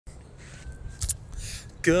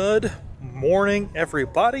Good morning,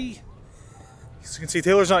 everybody. As you can see,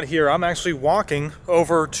 Taylor's not here. I'm actually walking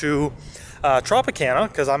over to Tropicana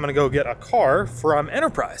because I'm gonna go get a car from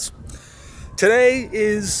Enterprise. Today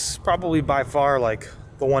is probably by far like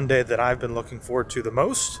the one day that I've been looking forward to the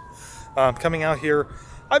most. Coming out here,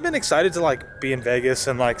 I've been excited to like be in Vegas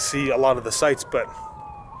and like see a lot of the sights, but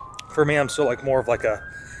for me, I'm still like more of like a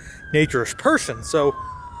nature-ish person. So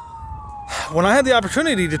when I had the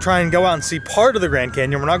opportunity to try and go out and see part of the Grand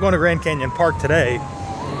Canyon, we're not going to Grand Canyon Park today,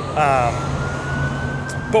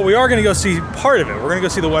 but we are going to go see part of it. We're going to go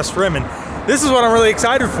see the West Rim, and this is what I'm really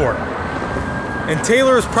excited for. And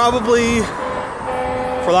Taylor is probably,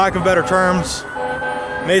 for lack of better terms,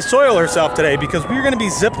 may soil herself today because we're going to be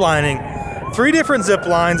zip lining 3 different zip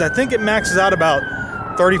lines. I think it maxes out about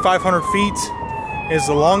 3,500 feet is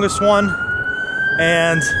the longest one,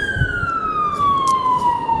 and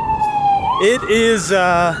it is,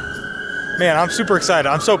 man, I'm super excited.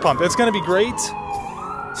 I'm so pumped. It's gonna be great.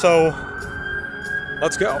 So,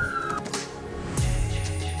 let's go.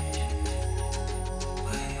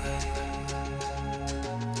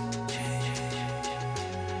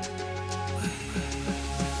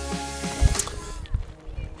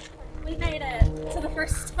 We made it to the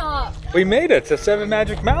first stop. We made it to 7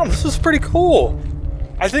 Magic Mountains. This is pretty cool.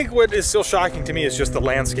 I think what is still shocking to me is just the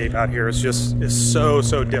landscape out here. It's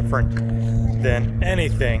so different than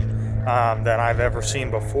anything that I've ever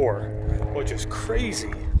seen before, which is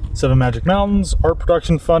crazy. 7 Magic Mountains Art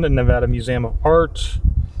Production Fund and Nevada Museum of Art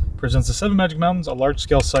presents the 7 Magic Mountains, a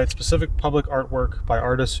large-scale site-specific public artwork by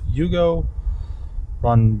artist Hugo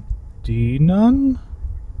Rondinone.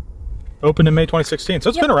 Opened in May 2016, so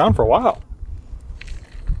it's been around for a while.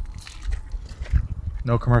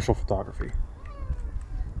 No commercial photography.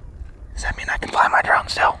 Does that mean I can fly my drone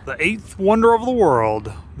still? The 8th wonder of the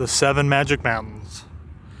world, the 7 Magic Mountains.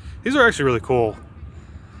 These are actually really cool.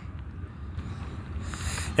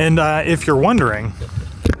 And if you're wondering,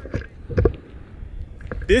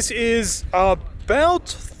 this is about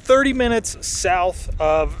 30 minutes south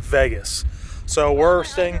of Vegas. So we're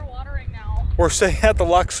staying at the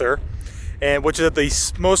Luxor, and which is at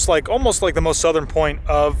the most almost like the most southern point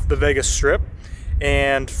of the Vegas Strip.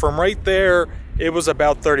 And from right there, it was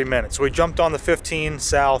about 30 minutes. So we jumped on the 15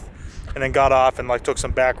 south and then got off and like took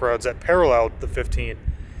some back roads that paralleled the 15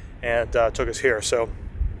 and took us here. So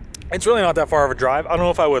it's really not that far of a drive. I don't know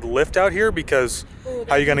if I would lift out here because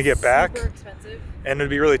how are you going to get back? Super expensive. And it'd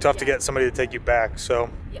be really tough to get somebody to take you back. So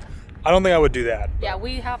I don't think I would do that. Yeah,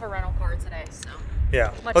 we have a rental car today, so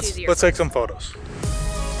yeah. Let's take some photos.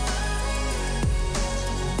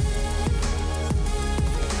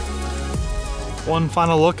 One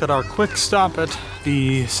final look at our quick stop at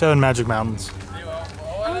the 7 Magic Mountains.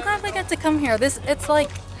 I'm glad we got to come here. It's like,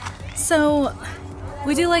 so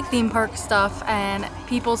we do like theme park stuff and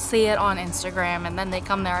people see it on Instagram and then they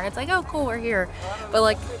come there and it's like, oh cool, we're here. But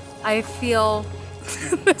like, I feel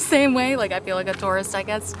the same way. Like I feel like a tourist, I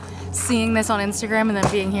guess, seeing this on Instagram and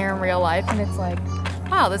then being here in real life, and it's like,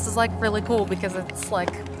 wow, this is like really cool because it's like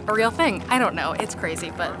a real thing. I don't know, it's crazy,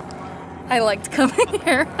 but I liked coming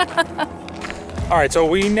here. All right, so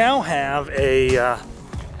we now have a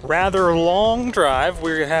rather long drive.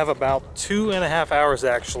 We have about 2.5 hours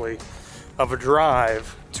actually of a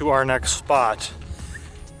drive to our next spot.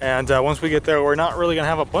 And once we get there, we're not really gonna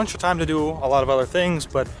have a bunch of time to do a lot of other things,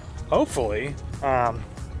 but hopefully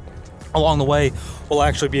along the way, we'll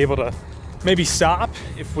actually be able to maybe stop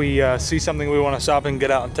if we see something we wanna stop and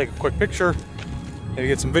get out and take a quick picture, maybe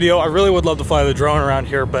get some video. I really would love to fly the drone around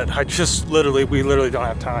here, but we literally don't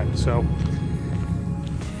have time, so.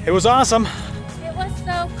 It was awesome. It was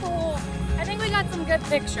so cool. I think we got some good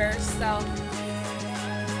pictures, so.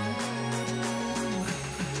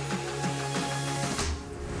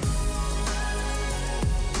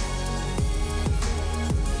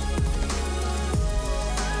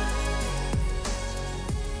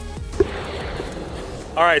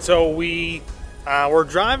 All right, so we're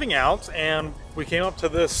driving out and we came up to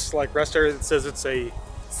this like rest area that says it's a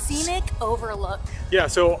scenic overlook. Yeah,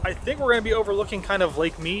 so I think we're going to be overlooking kind of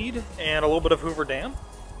Lake Mead and a little bit of Hoover Dam.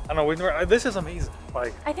 I don't know, this is amazing.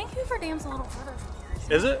 Like, I think Hoover Dam's a little further from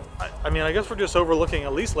here. Is it? I mean, I guess we're just overlooking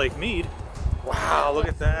at least Lake Mead. Wow, look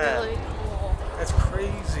at that. Really cool. That's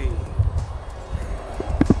crazy.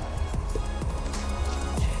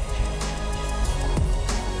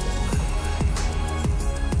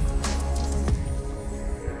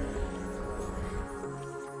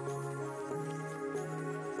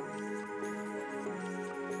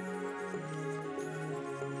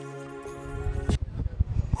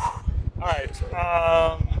 All right,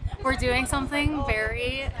 We're doing something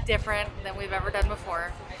very different than we've ever done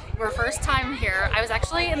before. We're first time here. I was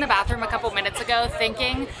actually in the bathroom a couple minutes ago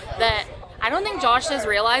thinking that, I don't think Josh has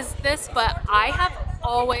realized this, but I have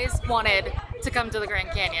always wanted to come to the Grand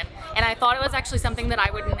Canyon. And I thought it was actually something that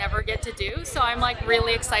I would never get to do. So I'm like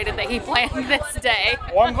really excited that he planned this day.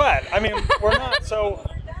 Well, I'm glad. I mean, we're not, so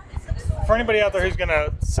for anybody out there who's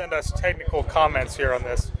gonna send us technical comments here on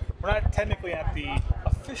this, we're not technically at the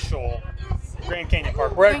official Grand Canyon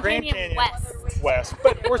Park. We're at Grand Canyon West,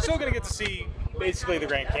 but we're still going to get to see basically the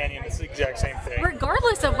Grand Canyon. It's the exact same thing.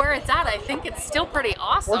 Regardless of where it's at, I think it's still pretty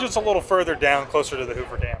awesome. We're just a little further down, closer to the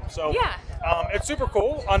Hoover Dam. So yeah. It's super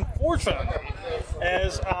cool. Unfortunately,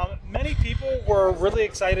 as many people were really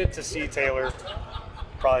excited to see Taylor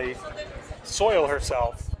probably soil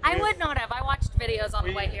herself. I would not have. I watched videos on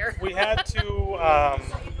the way here. we had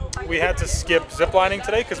to skip ziplining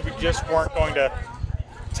today because we just weren't going to.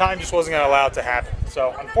 Time just wasn't going to allow it to happen.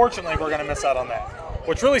 So unfortunately, we're going to miss out on that,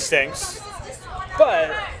 which really stinks.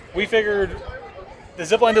 But we figured the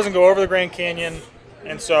zipline doesn't go over the Grand Canyon,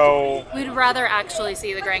 and so we'd rather actually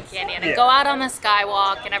see the Grand Canyon and go out on the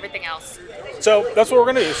skywalk and everything else. So that's what we're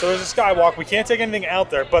going to do. So there's a skywalk. We can't take anything out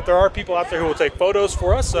there, but there are people out there who will take photos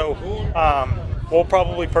for us. So we'll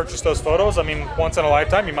probably purchase those photos. I mean, once in a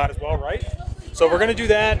lifetime, you might as well, right? So we're going to do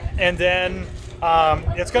that, and then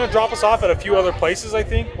it's going to drop us off at a few other places, I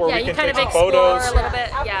think, where we can take some photos. A little bit,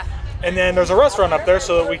 yeah. And then there's a restaurant up there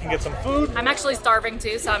so that we can get some food. I'm actually starving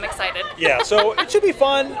too, so I'm excited. Yeah, so it should be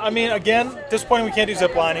fun. I mean, again, disappointing we can't do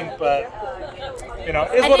zip lining, but you know,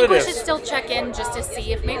 is what it is. I think we should still check in just to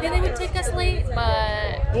see if maybe they would take us late,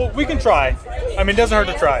 but well, we can try. I mean, it doesn't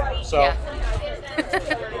hurt to try. So, yeah.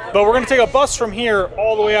 But we're going to take a bus from here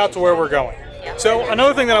all the way out to where we're going. Yeah. So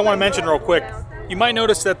another thing that I want to mention real quick, you might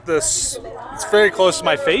notice that it's very close to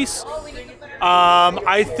my face.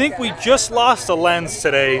 I think we just lost a lens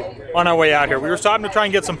today on our way out here. We were stopping to try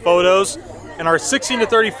and get some photos, and our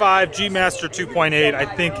 16-35 G Master 2.8 I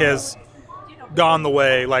think has gone the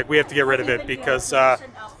way. Like, we have to get rid of it because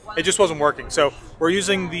it just wasn't working. So we're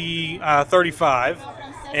using the 35,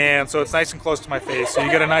 and so it's nice and close to my face, so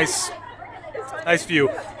you get a nice view.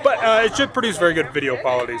 But it should produce very good video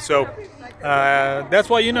quality. So that's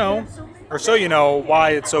why you know, or so you know,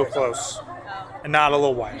 why it's so close and not a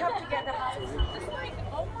little wider.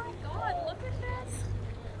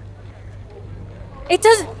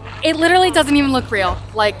 It literally doesn't even look real.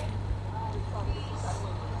 Like,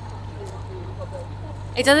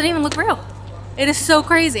 it doesn't even look real. It is so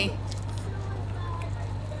crazy.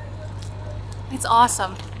 It's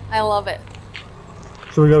awesome. I love it.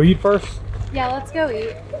 Should we go eat first? Yeah, let's go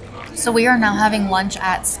eat. So we are now having lunch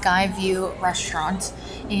at Skyview Restaurant,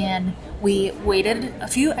 and we waited a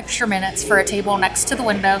few extra minutes for a table next to the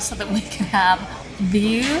window so that we can have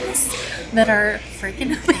views that are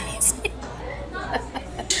freaking amazing.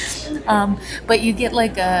 But you get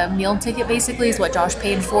like a meal ticket, basically, is what Josh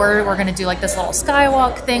paid for. We're gonna do like this little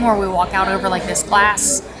skywalk thing where we walk out over like this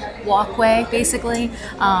glass walkway, basically.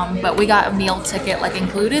 But we got a meal ticket like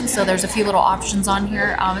included, so there's a few little options on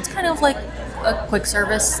here. It's kind of like a quick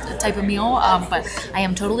service type of meal, but I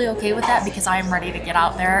am totally okay with that because I am ready to get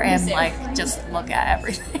out there and like just look at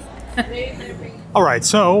everything. All right,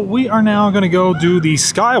 so we are now going to go do the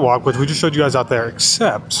skywalk, which we just showed you guys out there,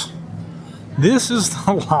 except this is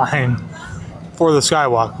the line for the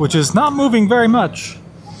skywalk, which is not moving very much,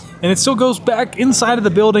 and it still goes back inside of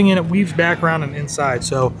the building and it weaves back around and inside.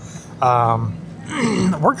 So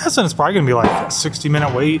we're guessing it's probably going to be like a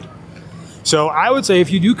 60-minute wait. So I would say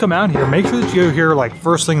if you do come out here, make sure that you go here like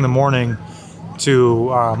first thing in the morning to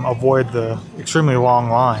avoid the extremely long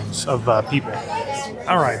lines of people.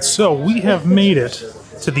 All right, so we have made it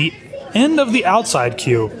to the end of the outside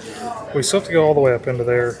queue. We still have to go all the way up into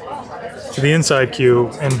there to the inside queue,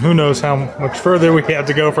 and who knows how much further we have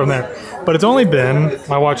to go from there. But it's only been,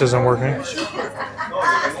 my watch isn't working,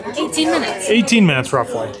 18 minutes. 18 minutes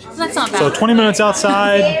roughly. That's not bad. So 20 minutes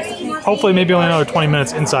outside, hopefully maybe only another 20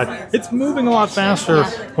 minutes inside. It's moving a lot faster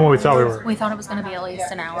than what we thought we were. We thought it was going to be at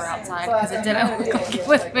least an hour outside because it didn't look like it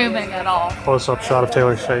was moving at all. Close-up shot of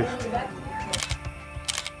Taylor's face.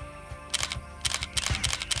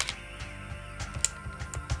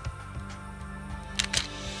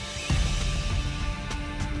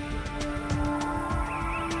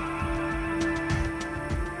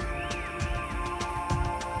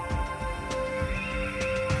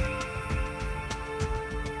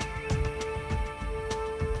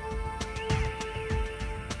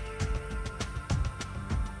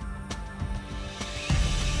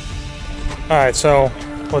 Alright, so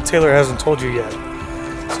what Taylor hasn't told you yet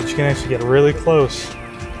is that you can actually get really close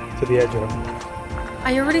to the edge of it.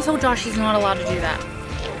 I already told Josh he's not allowed to do that.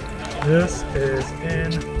 This is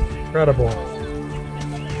incredible.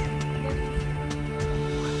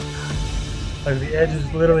 Like the edge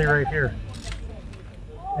is literally right here.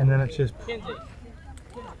 And then it's just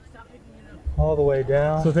all the way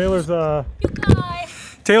down. So Taylor's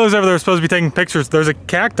Taylor's over there supposed to be taking pictures. There's a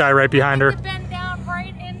cacti right behind her. Bend down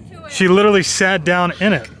right into it. She literally sat down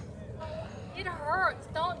in it. It hurts.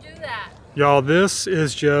 Don't do that. Y'all, this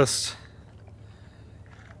is just,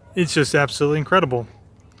 it's just absolutely incredible.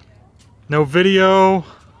 No video,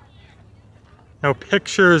 no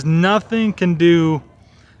pictures, nothing can do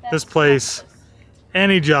this place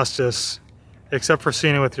any justice except for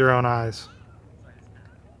seeing it with your own eyes.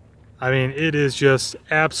 I mean, it is just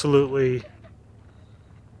absolutely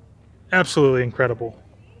incredible.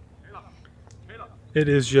 It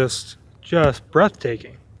is just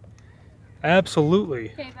breathtaking.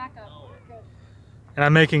 Absolutely. Okay, back up. Good. And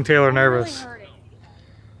I'm making Taylor nervous. Really hurting.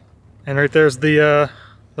 And right there's the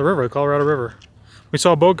river, the Colorado River. We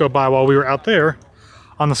saw a boat go by while we were out there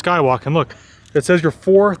on the skywalk, and look, it says you're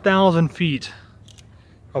 4,000 feet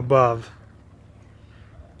above.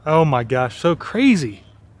 Oh my gosh, so crazy.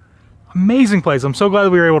 Amazing place. I'm so glad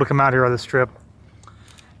we were able to come out here on this trip.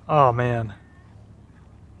 Oh man.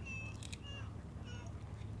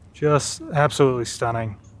 Just absolutely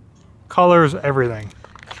stunning. Colors, everything.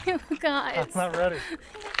 You guys. I'm not ready.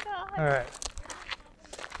 All right.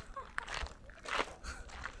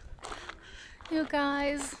 You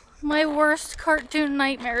guys, my worst cartoon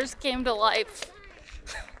nightmares came to life.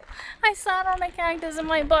 I sat on a cactus and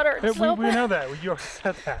my butt hurt so we bad. know that. You already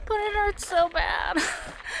said that. But it hurts so bad.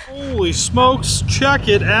 Holy smokes, check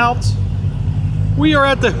it out. We are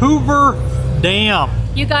at the Hoover Dam.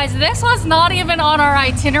 You guys, this was not even on our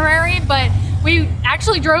itinerary, but we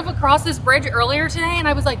actually drove across this bridge earlier today and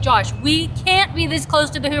I was like, Josh, we can't be this close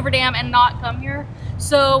to the Hoover Dam and not come here.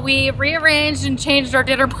 So we rearranged and changed our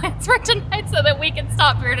dinner plans for tonight so that we can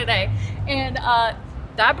stop here today. And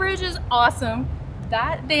that bridge is awesome.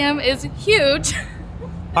 That dam is huge. All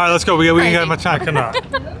right, let's go. We ain't got much time. Come on.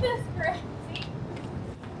 This is crazy.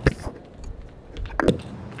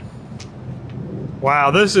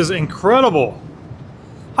 Wow, this is incredible.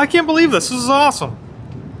 I can't believe this. This is awesome.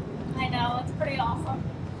 I know, it's pretty awesome.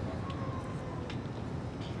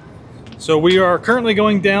 So we are currently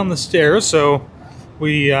going down the stairs. So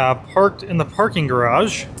we parked in the parking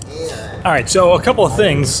garage. All right, so a couple of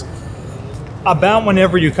things about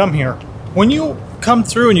whenever you come here. When you come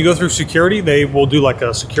through and you go through security, they will do like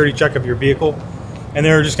a security check of your vehicle. And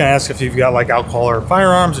they're just gonna ask if you've got like alcohol or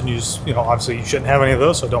firearms, and you just, you know, obviously you shouldn't have any of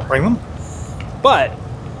those, so don't bring them. But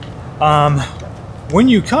when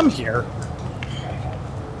you come here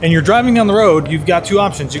and you're driving down the road, you've got two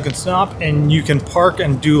options. You can stop and you can park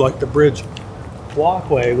and do like the bridge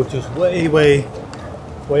walkway, which is way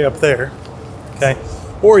up there, okay?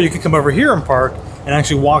 Or you could come over here and park and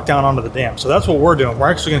actually walk down onto the dam. So that's what we're doing. We're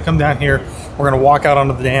actually gonna come down here, we're gonna walk out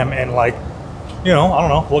onto the dam and, like, you know, I don't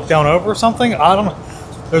know, look down over or something. I don't know.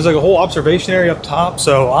 There's like a whole observation area up top,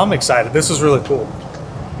 so I'm excited. This is really cool.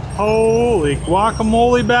 Holy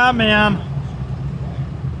guacamole, Batman.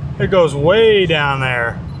 It goes way down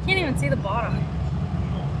there. You can't even see the bottom.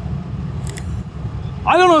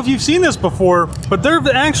 I don't know if you've seen this before, but there have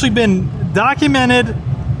actually been documented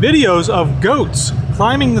videos of goats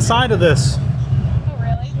climbing the side of this. Oh,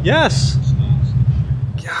 really? Yes.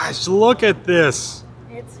 Gosh, look at this.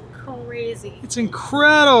 It's crazy. It's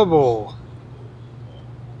incredible.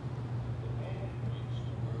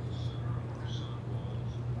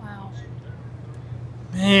 Wow.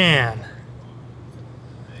 Man.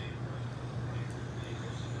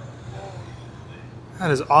 That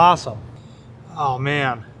is awesome. Oh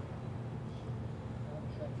man.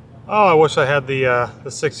 Oh, I wish I had the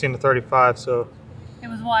 16 to 35 so It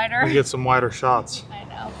was wider. we get some wider shots. I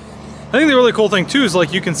know. I think the really cool thing too is,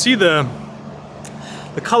 like, you can see the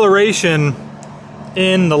coloration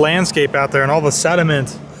in the landscape out there and all the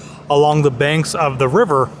sediment along the banks of the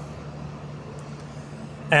river.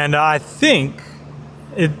 And I think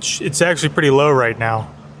it's actually pretty low right now.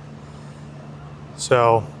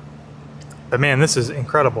 So, but man, this is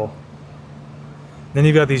incredible. Then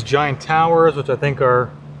you've got these giant towers, which I think are,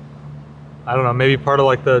 I don't know, maybe part of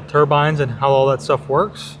like the turbines and how all that stuff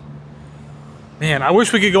works. Man, I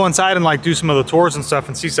wish we could go inside and like do some of the tours and stuff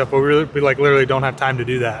and see stuff, but we like literally don't have time to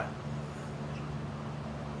do that.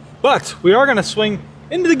 But we are gonna swing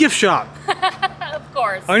into the gift shop. Of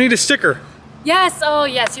course. I need a sticker. Yes, oh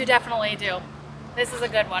yes, you definitely do. This is a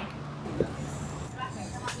good one.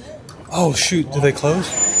 Oh shoot, did they close?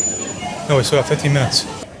 No, we still got 15 minutes.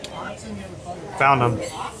 Found them.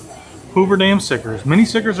 Hoover Dam stickers. Mini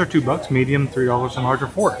stickers are $2, medium $3, and larger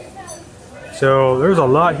 $4. So there's a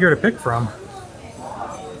lot here to pick from.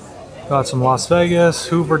 Got some Las Vegas,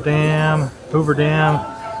 Hoover Dam.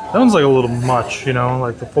 That one's like a little much, you know,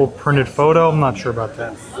 like the full printed photo. I'm not sure about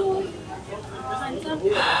that.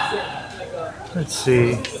 Let's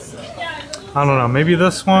see. I don't know, maybe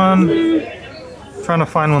this one. I'm trying to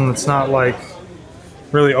find one that's not like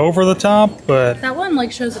really over the top, but That one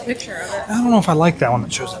like shows a picture of it. I don't know if I like that one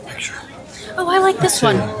that shows that picture. Oh, I like this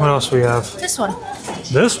one. What else we have? This one.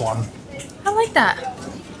 This one? I like that.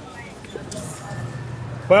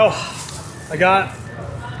 Well, I got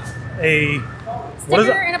a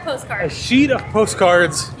Sticker and a postcard. A sheet of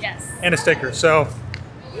postcards Yes. and a sticker. So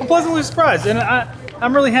I'm pleasantly surprised, and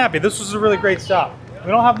I'm really happy. This was a really great stop.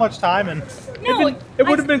 We don't have much time, and it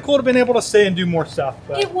would have been cool to have been able to stay and do more stuff.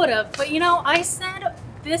 But. It would have, but you know, I said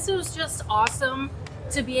this was just awesome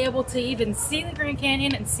to be able to even see the Grand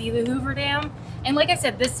Canyon and see the Hoover Dam. And like I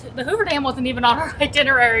said, the Hoover Dam wasn't even on our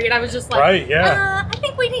itinerary, and I was just like, right, yeah. I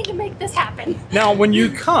think we need to make this happen. Now, when you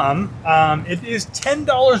come, it is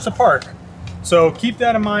 $10 to park. So keep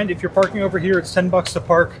that in mind. If you're parking over here, it's $10 to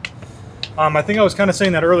park. I think I was kind of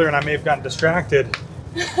saying that earlier, and I may have gotten distracted.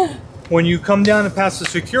 When you come down and pass the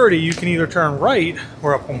security, you can either turn right,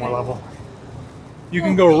 or up one more level. You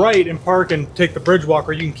can go right and park and take the bridge walk,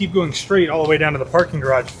 or you can keep going straight all the way down to the parking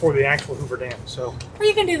garage for the actual Hoover Dam. So, or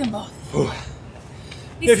you can do them both.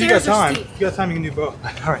 Yeah, if you got time, you can do both.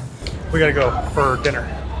 All right, we gotta go for dinner.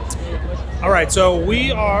 All right, so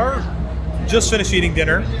we are just finished eating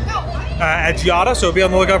dinner at Giada, so be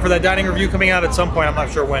on the lookout for that dining review coming out at some point. I'm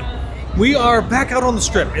not sure when. We are back out on the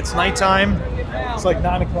strip. It's nighttime. It's like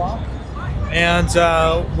 9 o'clock. And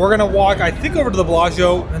we're gonna walk, I think, over to the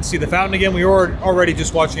Bellagio and see the fountain again. We were already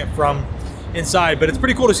just watching it from inside, but it's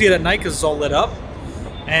pretty cool to see it at night because it's all lit up.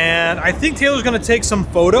 And I think Taylor's gonna take some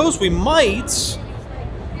photos. We might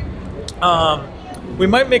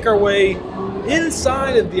make our way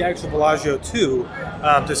inside of the actual Bellagio too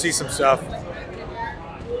to see some stuff.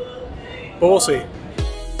 But we'll see.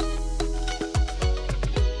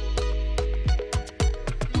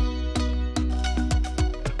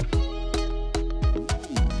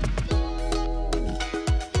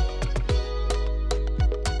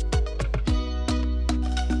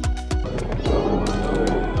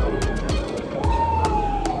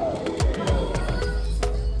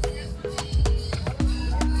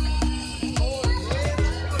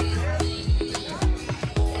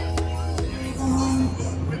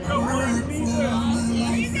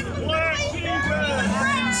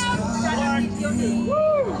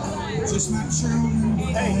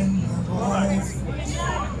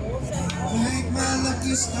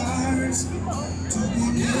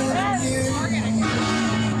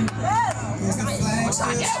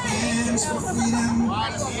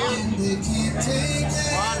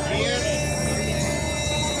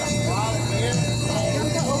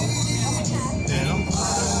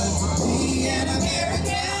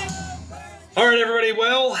 All right, everybody.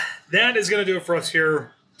 Well, that is going to do it for us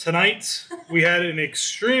here tonight. We had an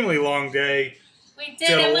extremely long day. We did.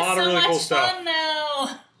 It was so much fun, though.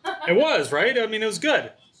 It was, right? I mean, it was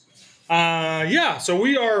good. Yeah, so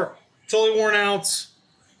we are totally worn out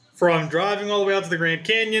from driving all the way out to the Grand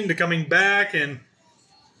Canyon to coming back and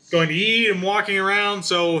going to eat and walking around.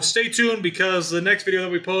 So stay tuned because the next video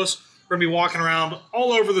that we post, we're going to be walking around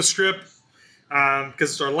all over the strip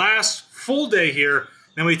because it's our last full day here.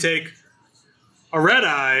 Then we take a red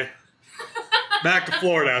eye back to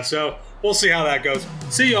Florida. So we'll see how that goes.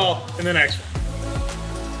 See y'all in the next one.